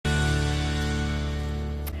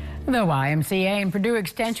The YMCA and Perdue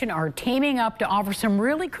Extension are teaming up to offer some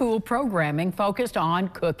really cool programming focused on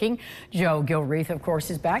cooking. Joe Gilreath, of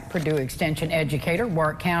course, is back, Perdue Extension educator,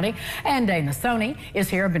 Warwick County. And Dana Sony is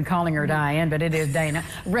here. I've been calling her Diane, but it is Dana,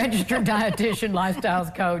 registered dietitian,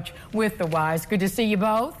 lifestyles coach with the Ys. Good to see you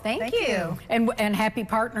both. Thank you. And happy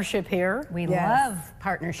partnership here. We love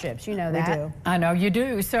partnerships, you know that. We do. I know you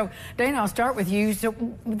do. So, Dana, I'll start with you. So,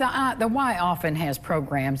 the Y often has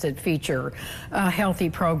programs that feature healthy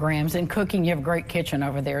programs. And cooking, you have a great kitchen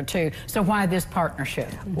over there too. So why this partnership?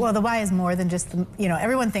 Well, the Y is more than just,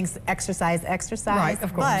 everyone thinks exercise, right,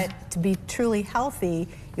 of course. But to be truly healthy,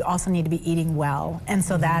 you also need to be eating well. And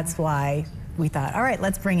so that's why we thought, all right,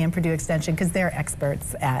 let's bring in Perdue Extension because they're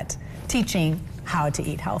experts at teaching how to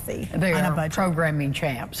eat healthy on a budget. Programming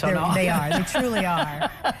champs. So they are. They truly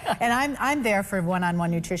are. And I'm there for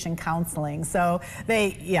one-on-one nutrition counseling. So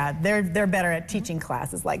they're better at teaching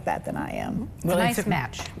classes like that than I am. Well, it's a nice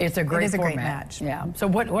match. It's a great format. Great match. Yeah. So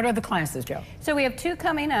what are the classes, Joe? So we have two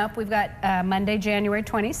coming up. We've got Monday, January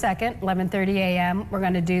 22nd, 11:30 a.m. We're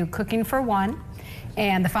going to do Cooking for One.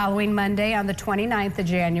 And the following Monday, on the 29th of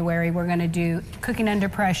January, we're going to do Cooking Under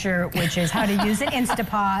Pressure, which is how to use an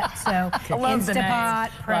Instapot. So Instapot,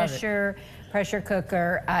 pressure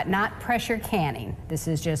cooker, not pressure canning. This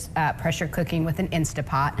is just pressure cooking with an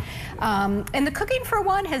Instapot. And the Cooking for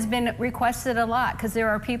One has been requested a lot because there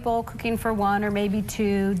are people cooking for one or maybe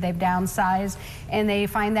two. They've downsized and they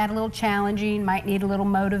find that a little challenging, might need a little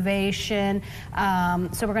motivation.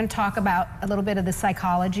 So we're going to talk about a little bit of the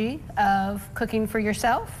psychology of cooking for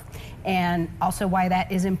yourself and also why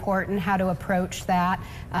that is important, how to approach that,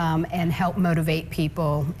 and help motivate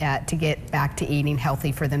people to get back to eating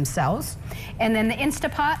healthy for themselves. And then the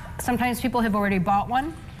Instapot, sometimes people have already bought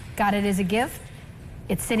one, got it as a gift,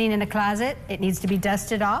 it's sitting in a closet, it needs to be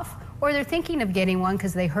dusted off, or they're thinking of getting one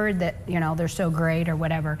because they heard that, they're so great or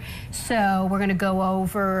whatever. So we're gonna go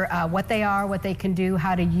over what they are, what they can do,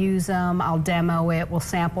 how to use them. I'll demo it, we'll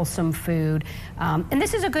sample some food. And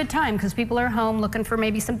this is a good time because people are home looking for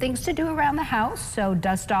maybe some things to do around the house. So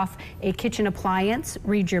dust off a kitchen appliance,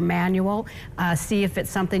 read your manual, see if it's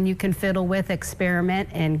something you can fiddle with, experiment,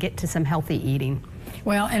 and get to some healthy eating.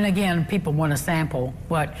 Well, and again, people want to sample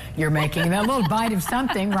what you're making. A little bite of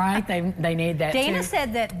something, right? They need that Dana too.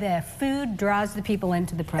 said that the food draws the people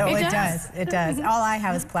into the program. Oh, it does. It does. All I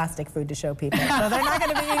have is plastic food to show people. So they're not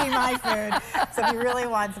going to be eating my food. So if you really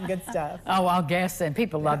want some good stuff. Oh, I'll guess, and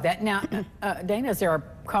people love that. Now, Dana, is there a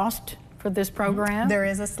cost for this program? There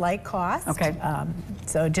is a slight cost. Okay.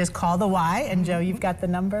 So just call the Y, and Joe, you've got the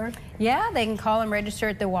number? Yeah, they can call and register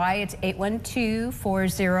at the Y. It's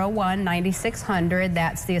 812-401-9600.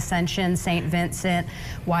 That's the Ascension St. Vincent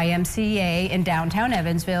YMCA in downtown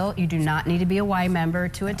Evansville. You do not need to be a Y member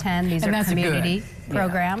to attend. These are community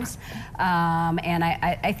programs. And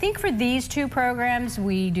I think for these two programs,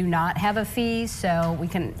 we do not have a fee, so we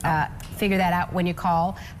can figure that out when you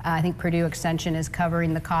call. I think Perdue Extension is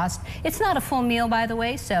covering the cost. It's not a full meal, by the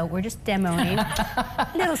way, so we're just demoing,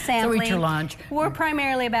 little sampling. So eat your lunch. We're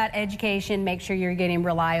primarily about education, make sure you're getting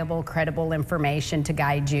reliable, credible information to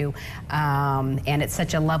guide you. And it's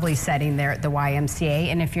such a lovely setting there at the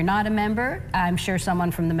YMCA. And if you're not a member, I'm sure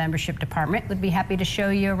someone from the membership department would be happy to show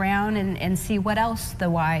you around and see what else the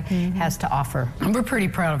Y has to offer. And we're pretty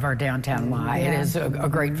proud of our downtown Y. It is a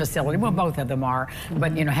great facility. Well, both of them are.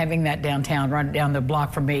 But, having that downtown, right down the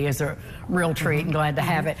block from me is a real treat and glad to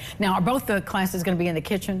have it. Now, are both the classes going to be in the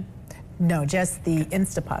kitchen? No, just the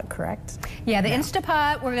Instapot, correct? Yeah, the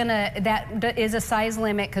Instapot, that is a size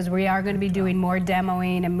limit because we are going to be doing more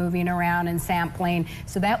demoing and moving around and sampling.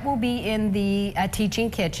 So that will be in the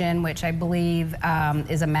teaching kitchen, which I believe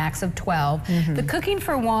is a max of 12. The Cooking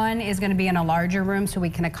for One is going to be in a larger room so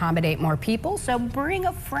we can accommodate more people. So bring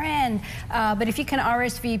a friend. But if you can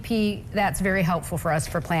RSVP, that's very helpful for us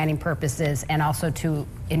for planning purposes and also to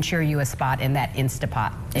ensure you a spot in that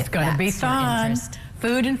Instapot. It's going to be fun.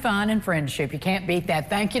 Food and fun and friendship. You can't beat that.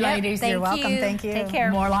 Thank you, ladies. You're welcome. Thank you. Take care.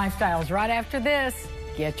 More lifestyles right after this.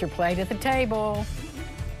 Get your plate at the table.